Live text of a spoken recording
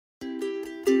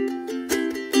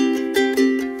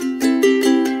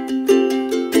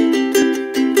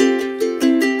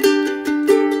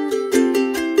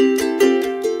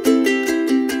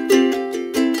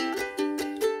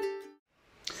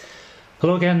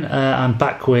Hello again, I'm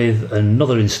back with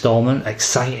another instalment,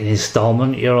 exciting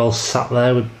instalment. You're all sat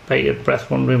there with bated breath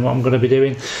wondering what I'm going to be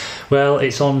doing. Well,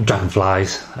 it's on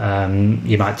dragonflies.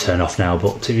 You might turn off now,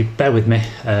 but if you bear with me,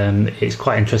 it's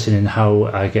quite interesting in how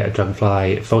I get a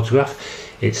dragonfly photograph.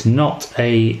 It's not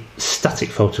a static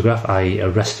photograph, i.e. a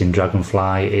resting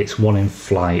dragonfly, it's one in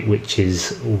flight, which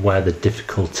is where the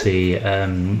difficulty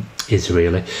is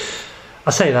really. I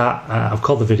say that, I've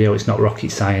called the video It's Not Rocket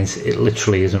Science. It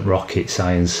literally isn't rocket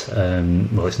science.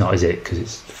 Well, it's not, is it? Because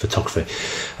it's photography.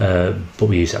 But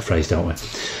we use that phrase, don't we?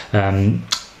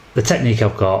 The technique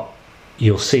I've got,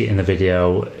 you'll see it in the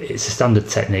video. It's a standard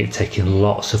technique, taking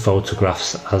lots of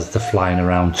photographs as they're flying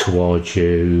around towards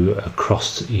you,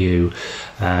 across you.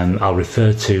 I'll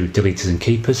refer to deleters and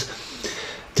keepers.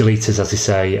 Deleters, as I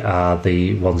say, are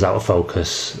the ones out of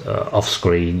focus, off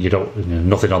screen. You don't,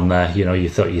 nothing on there. You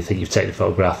think you've taken a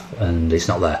photograph and it's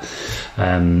not there,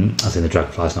 as in the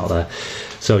dragonfly's not there.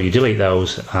 So you delete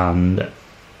those, and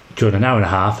during an hour and a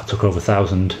half, I took over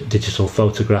 1,000 digital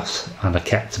photographs, and I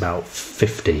kept about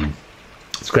 15.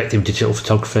 It's great doing digital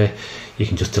photography. You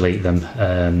can just delete them.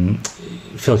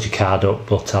 It fills your card up,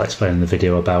 but I'll explain in the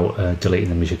video about deleting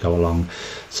them as you go along.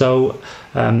 So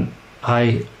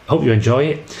I hope you enjoy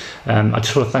it. I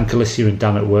just want to thank Alicia and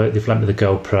Dan at work. They've lent me the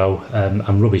GoPro.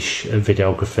 I'm rubbish at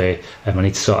videography. I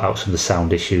need to sort out some of the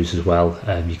sound issues as well.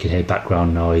 You can hear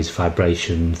background noise,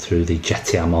 vibration through the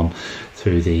jetty I'm on,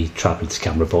 through the tripod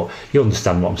camera, but you'll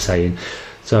understand what I'm saying.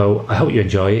 So I hope you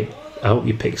enjoy it. I hope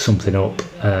you pick something up,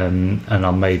 and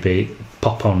I'll maybe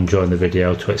pop on during the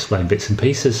video to explain bits and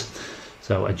pieces.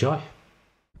 So enjoy.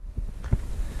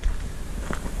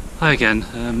 Hi again,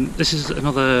 this is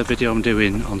another video I'm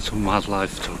doing on some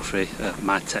wildlife photography,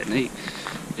 my technique.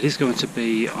 It is going to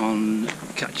be on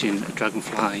catching a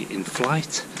dragonfly in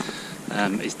flight.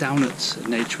 It's down at a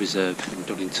nature reserve in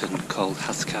Dunnington called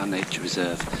Hassacarr Nature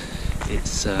Reserve.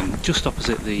 It's just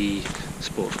opposite the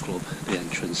sports club, the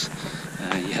entrance.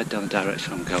 You head down the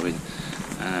direction I'm going,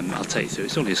 I'll take you through.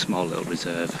 It's only a small little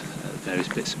reserve, various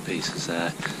bits and pieces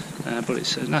there, but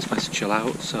it's a nice place to chill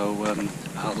out, so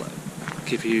I'll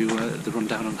give you the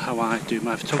rundown on how I do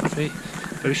my photography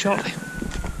very shortly.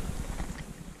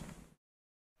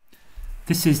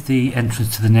 This is the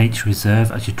entrance to the nature reserve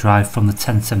as you drive from the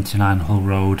 1079 Hull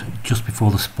Road just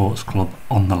before the sports club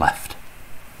on the left.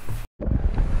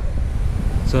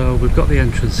 So we've got the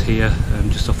entrance here,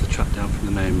 just off the track down from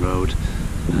the main road.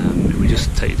 If we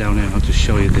just take you down here, I'll just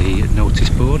show you the notice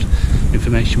board,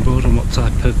 information board on what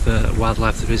type of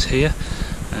wildlife there is here.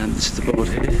 This is the board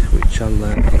here, which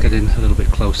I'll get in a little bit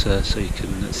closer so you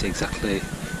can see exactly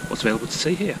what's available to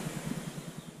see here.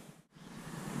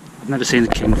 I've never seen a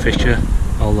kingfisher,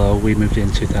 although we moved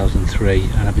in 2003,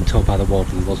 and I've been told by the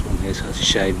warden there was one here, so it's a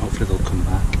shame. Hopefully they'll come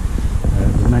back.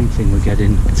 The main thing we're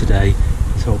getting today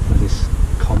is hopefully this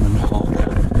common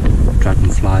hawker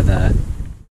dragonfly there.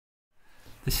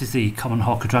 This is the common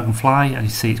hawker dragonfly, and you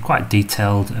see it's quite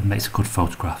detailed and makes a good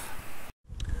photograph.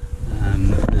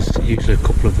 There's usually a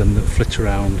couple of them that flit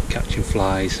around catching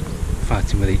flies,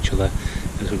 fighting with each other,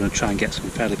 and so we're going to try and get some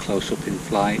fairly close up in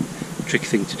flight. Tricky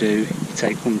thing to do, you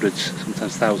take hundreds,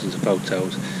 sometimes thousands of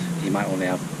photos, you might only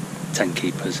have 10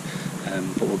 keepers,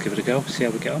 but we'll give it a go, see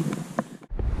how we get on.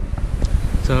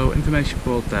 So information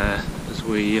board there as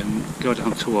we go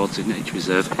down towards the nature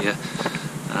reserve here.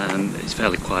 It's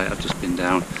fairly quiet, I've just been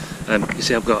down. You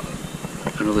see I've got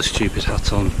another stupid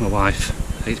hat on. My wife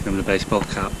hates me with a baseball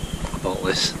cap. I bought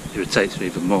this, irritates me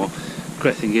even more.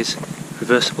 Great thing is,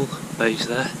 reversible, beige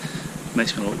there,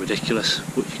 makes me look ridiculous,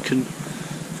 but you can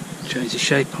change the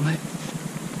shape on it,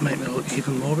 make me look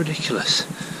even more ridiculous.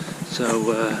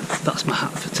 So that's my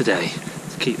hat for today,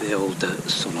 to keep the old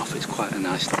sun off. It's quite a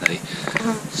nice day.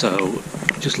 So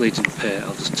just leading up here,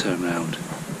 I'll just turn around.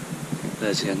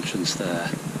 There's the entrance there.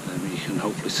 You can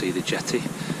hopefully see the jetty.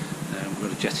 We've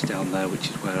got a jetty down there, which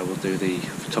is where I will do the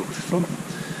photography from.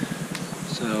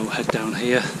 So head down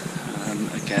here.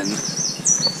 Again,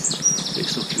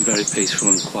 it's looking very peaceful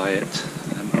and quiet.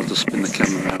 I'll just spin the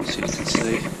camera around so you can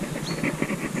see.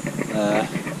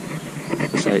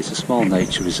 So it's a small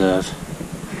nature reserve.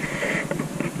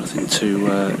 Nothing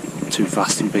too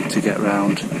vast and big to get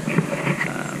around.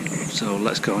 So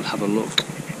let's go and have a look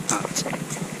at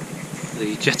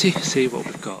the jetty, see what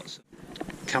we've got.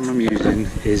 The camera I'm using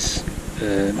is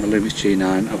my Lumix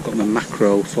G9. I've got my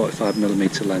macro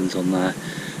 45mm lens on there.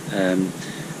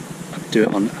 I do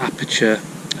it on aperture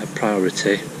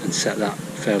priority and set that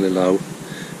fairly low,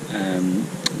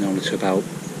 normally to about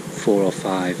 4 or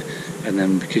 5, and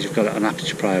then because you've got it on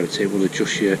aperture priority, it will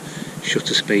adjust your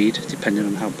shutter speed depending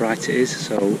on how bright it is.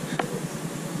 So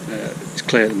it's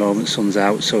clear at the moment, sun's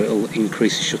out, so it'll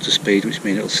increase the shutter speed, which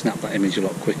means it'll snap that image a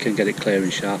lot quicker and get it clearer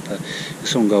and sharper. If the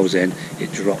sun goes in,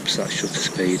 it drops that shutter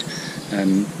speed.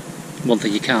 One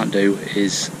thing you can't do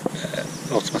is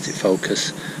automatic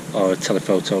focus or a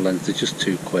telephoto lens, they're just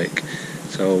too quick.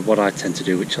 So what I tend to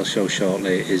do, which I'll show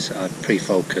shortly, is I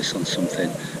pre-focus on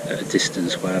something at a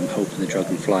distance where I'm hoping the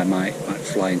dragonfly might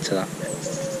fly into that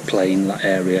plane, that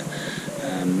area,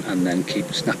 and then keep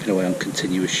snapping away on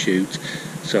continuous shoot.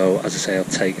 So as I say, I'll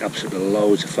take absolutely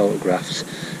loads of photographs.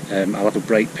 I'll have a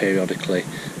break periodically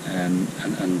and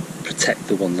protect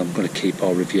the ones I'm going to keep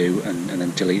or review, and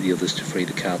then delete the others to free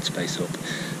the card space up,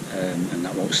 and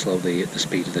that won't slow the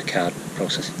speed of the card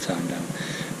processing time down.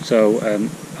 So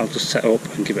I'll just set up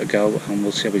and give it a go, and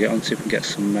we'll see how we get on, see if we can get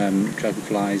some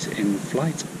dragonflies in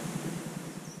flight.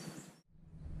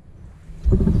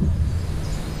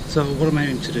 So what I'm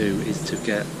aiming to do is to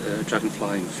get a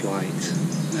dragonfly in flight.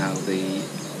 Now the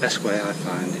best way I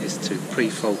find is to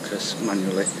pre-focus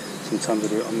manually. Sometimes I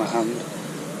do it on my hand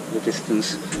at a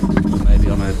distance, or maybe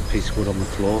on a piece of wood on the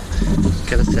floor.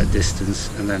 Get a set distance,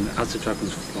 and then as the dragon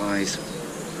flies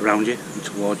around you and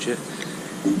towards you,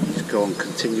 just go on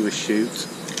continuous shoot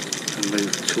and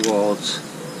move towards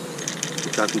the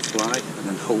dragonfly, and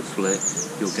then hopefully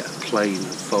you'll get a plane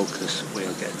of focus where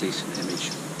you'll get a decent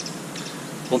image.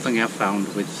 One thing I've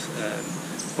found with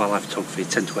wildlife photography, I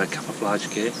tend to wear camouflage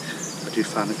gear. I do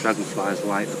find that dragonflies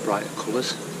like the brighter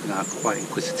colours and are quite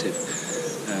inquisitive.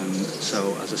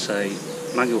 So as I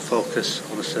say, manual focus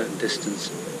on a certain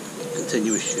distance,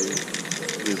 continuous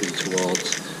shoot, moving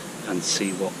towards, and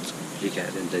see what you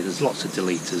get in there. There's lots of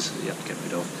deleters that you have to get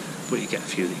rid of, but you get a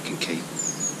few that you can keep.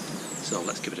 So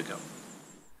let's give it a go.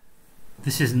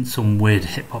 This isn't some weird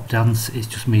hip-hop dance, it's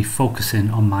just me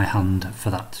focusing on my hand for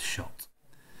that shot.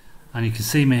 And you can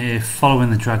see me here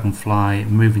following the dragonfly,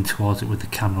 moving towards it with the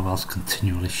camera whilst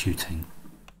continually shooting.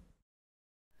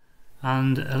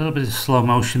 And a little bit of slow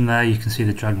motion there, you can see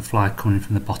the dragonfly coming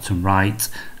from the bottom right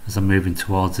as I'm moving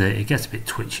towards it. It gets a bit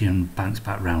twitchy and banks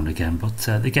back round again, but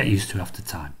they get used to it after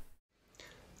time.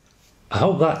 I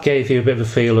hope that gave you a bit of a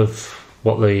feel of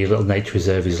what the little nature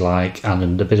reserve is like,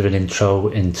 and a bit of an intro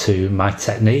into my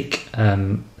technique.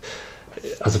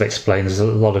 As I've explained, there's a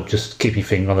lot of just keeping your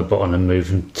finger on the button and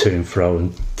moving to and fro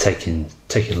and taking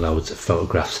loads of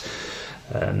photographs.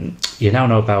 You now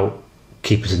know about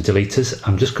keepers and deleters.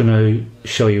 I'm just going to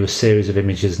show you a series of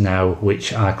images now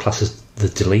which I class as the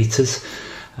deleters.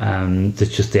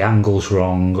 There's just the angle's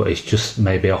wrong, or it's just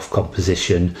maybe off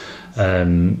composition.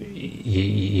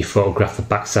 You photograph the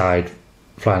backside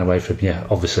flying away from you.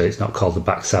 Obviously it's not called the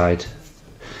backside,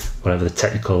 whatever the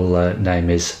technical name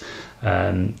is.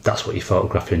 That's what you're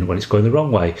photographing when it's going the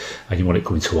wrong way and you want it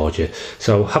coming towards you.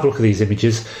 So have a look at these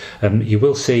images. You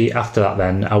will see after that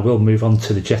then I will move on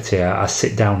to the jetty. I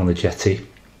sit down on the jetty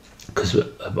because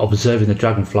observing the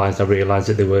dragonflies I realised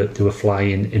that they were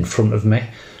flying in front of me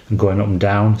and going up and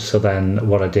down. So then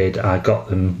what I did, I got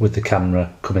them with the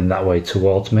camera coming that way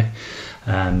towards me,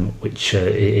 which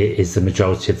is the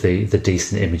majority of the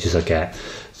decent images I get.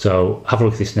 So have a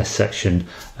look at this next section,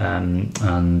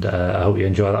 and I hope you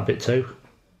enjoy that bit too.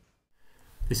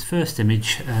 This first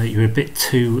image, you're a bit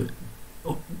too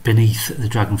beneath the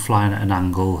dragonfly at an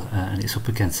angle, and it's up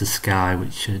against the sky,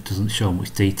 which doesn't show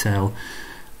much detail.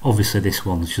 Obviously this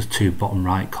one's just too bottom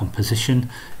right composition.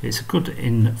 It's a good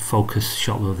in focus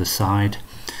shot of the side.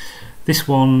 This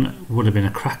one would have been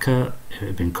a cracker if it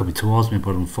had been coming towards me,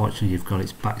 but unfortunately you've got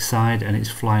its backside and it's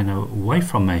flying away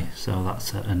from me, so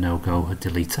that's a no-go, a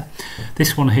deleter.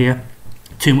 This one here,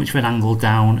 too much of an angle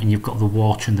down, and you've got the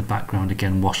water in the background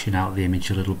again washing out the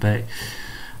image a little bit.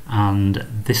 And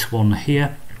this one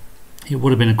here, it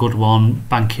would have been a good one,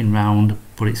 banking round,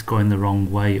 but it's going the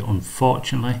wrong way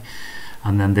unfortunately.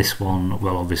 And then this one,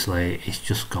 well obviously it's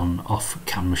just gone off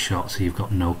camera shot, so you've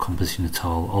got no composition at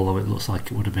all, although it looks like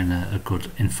it would have been a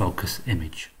good in focus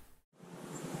image.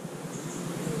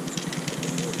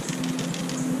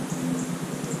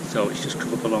 So it's just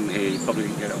come up along here, you probably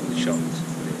didn't get it on the shot,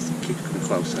 but it keeps coming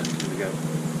closer. Here we go.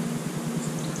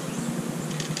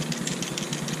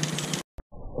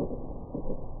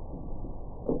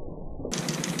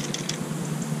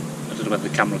 I don't know whether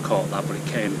the camera caught that, but it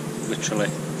came literally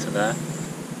to there.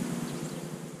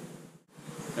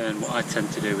 And what I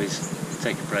tend to do is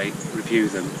take a break, review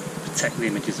them, protect the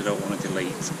images I don't want to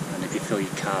delete, and if you fill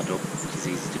your card up, which is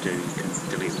easy to do, you can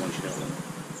delete the ones you don't want.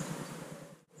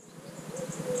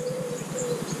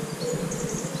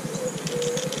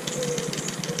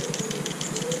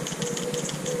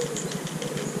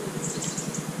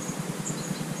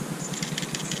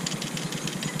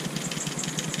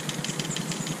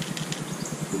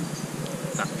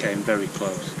 That came very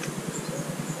close.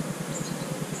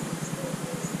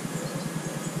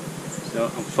 So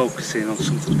I'm focusing on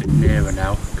something a bit nearer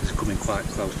now because it's coming quite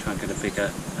close, trying to get a bigger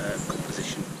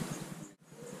composition.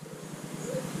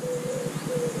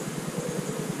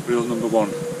 Rule number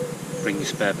 1, bring your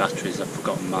spare batteries. I've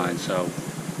forgotten mine, so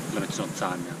limited on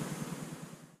time now.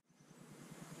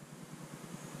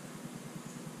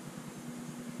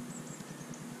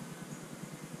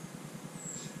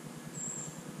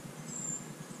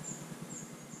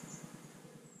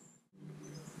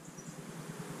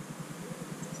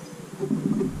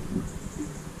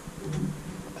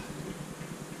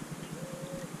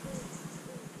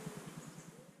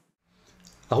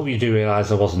 I hope you do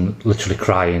realise I wasn't literally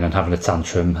crying and having a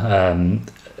tantrum.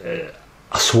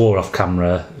 I swore off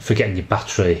camera. Forgetting your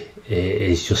battery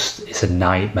is just—it's a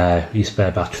nightmare. Your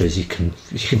spare batteries, you can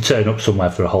turn up somewhere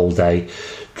for a whole day,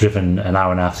 driven an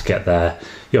hour and a half to get there.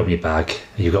 You open your bag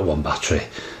and you've got one battery.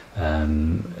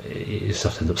 You just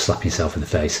have to end up slapping yourself in the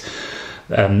face.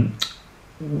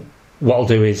 What I'll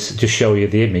do is just show you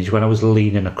the image. When I was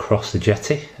leaning across the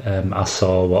jetty, I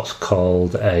saw what's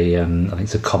called a, I think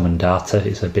it's a common darter.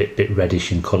 It's a bit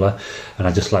reddish in colour, and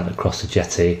I just leant across the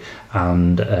jetty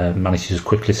and managed to just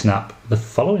quickly snap the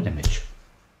following image.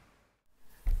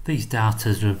 These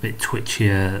darters are a bit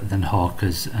twitchier than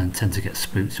hawkers and tend to get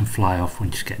spooked and fly off when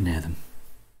you just get near them.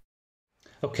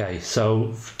 Okay,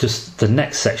 so just the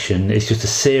next section is just a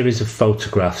series of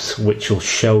photographs which will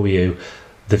show you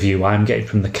the view I'm getting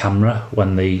from the camera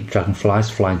when the dragonfly is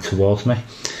flying towards me,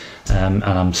 and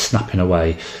I'm snapping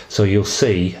away. So you'll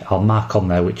see I'll mark on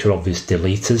there which are obvious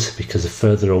deleters, because the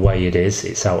further away it is,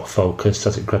 it's out of focus.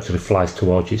 As it gradually flies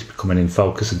towards you, it's becoming in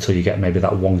focus until you get maybe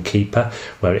that one keeper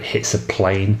where it hits a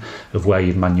plane of where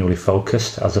you've manually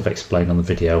focused, as I've explained on the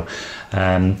video.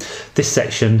 This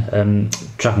section,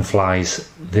 dragonflies,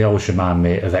 they always remind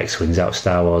me of X-Wings out of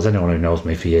Star Wars. Anyone who knows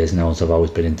me for years knows I've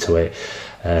always been into it.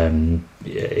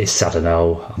 It's sad, I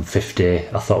know, I'm 50,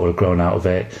 I thought I would have grown out of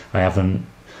it. I haven't.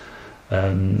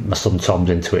 My son Tom's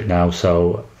into it now,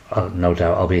 so no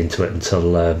doubt I'll be into it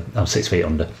until I'm 6 feet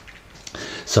under.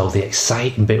 So the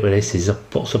exciting bit with this is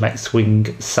I've put some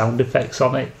X-Wing sound effects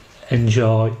on it.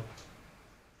 Enjoy.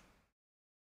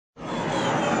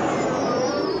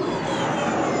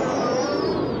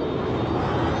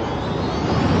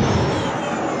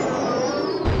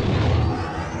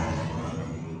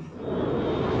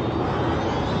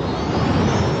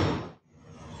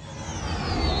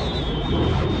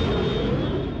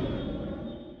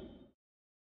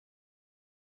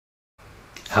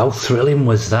 How thrilling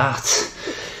was that?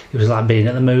 It was like being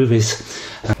at the movies.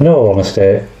 No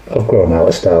honesty, I've grown out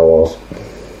of Star Wars.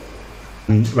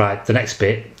 Right, the next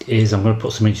bit is I'm going to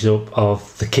put some images up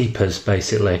of the keepers,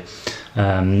 basically.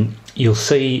 You'll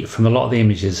see from a lot of the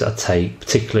images I take,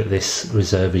 particularly at this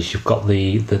reserve, is you've got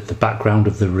the background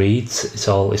of the reeds. It's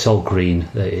all green.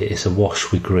 It's a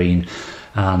wash with green.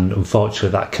 And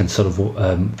unfortunately that can sort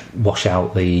of wash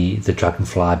out the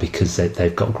dragonfly because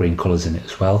they've got green colours in it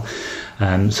as well.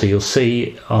 So you'll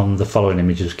see on the following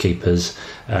images of keepers,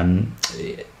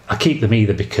 I keep them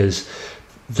either because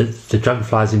the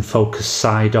dragonfly's in focus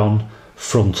side on,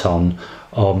 front on,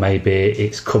 or maybe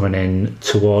it's coming in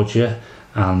towards you,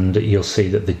 and you'll see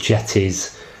that the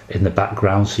jetty's in the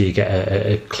background, so you get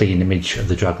a clean image of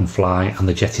the dragonfly, and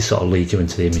the jetty sort of leads you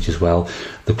into the image as well.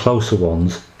 The closer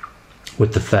ones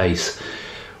with the face,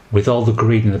 with all the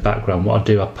green in the background, what I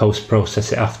do, I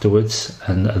post-process it afterwards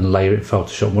and layer it in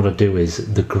Photoshop. And what I do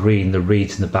is the green, the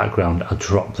reeds in the background, I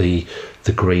drop the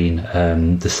green,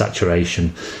 the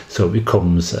saturation, so it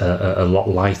becomes a lot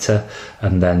lighter,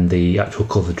 and then the actual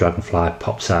colour of the dragonfly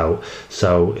pops out.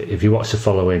 So if you watch the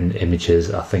following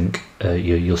images, I think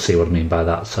you'll see what I mean by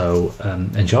that. So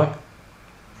enjoy.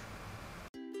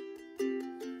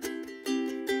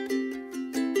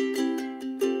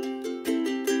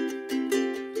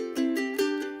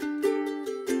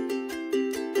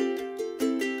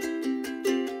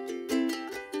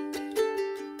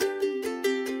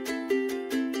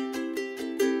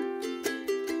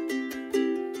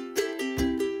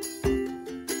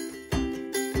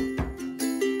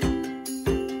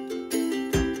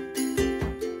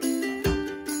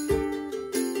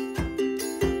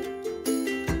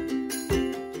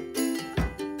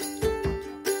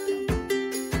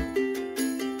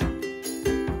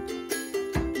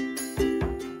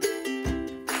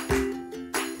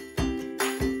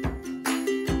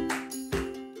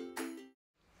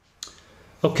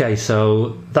 Okay,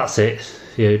 so that's it.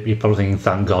 You're probably thinking,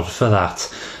 thank God for that.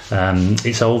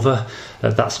 It's over.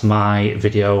 That's my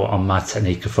video on my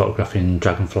technique of photographing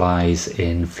dragonflies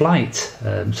in flight.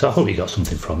 So I hope you got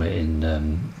something from it,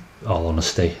 in all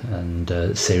honesty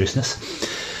and seriousness.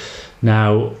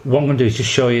 Now, what I'm going to do is just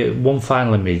show you one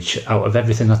final image. Out of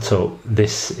everything I took,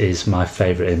 this is my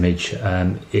favourite image.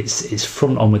 It's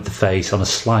front on with the face on a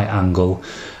slight angle,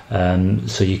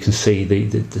 so you can see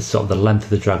the sort of the length of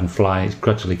the dragonfly. It's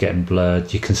gradually getting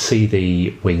blurred. You can see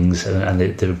the wings, and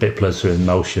they're a bit blurred through in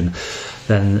motion.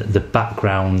 Then the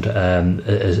background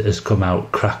has come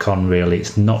out crack on. Really,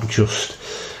 it's not just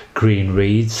green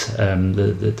reeds,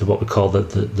 the what we call the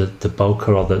bokeh,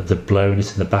 or the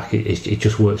blurriness in the back. It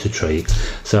just works a treat.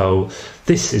 So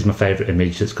this is my favourite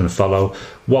image that's going to follow.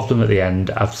 What I've done at the end,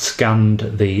 I've scanned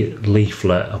the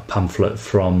leaflet or pamphlet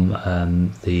from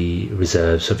the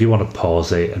reserve, so if you want to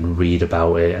pause it and read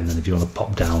about it, and then if you want to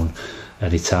pop down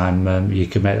anytime, you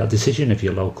can make that decision if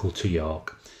you're local to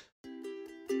York.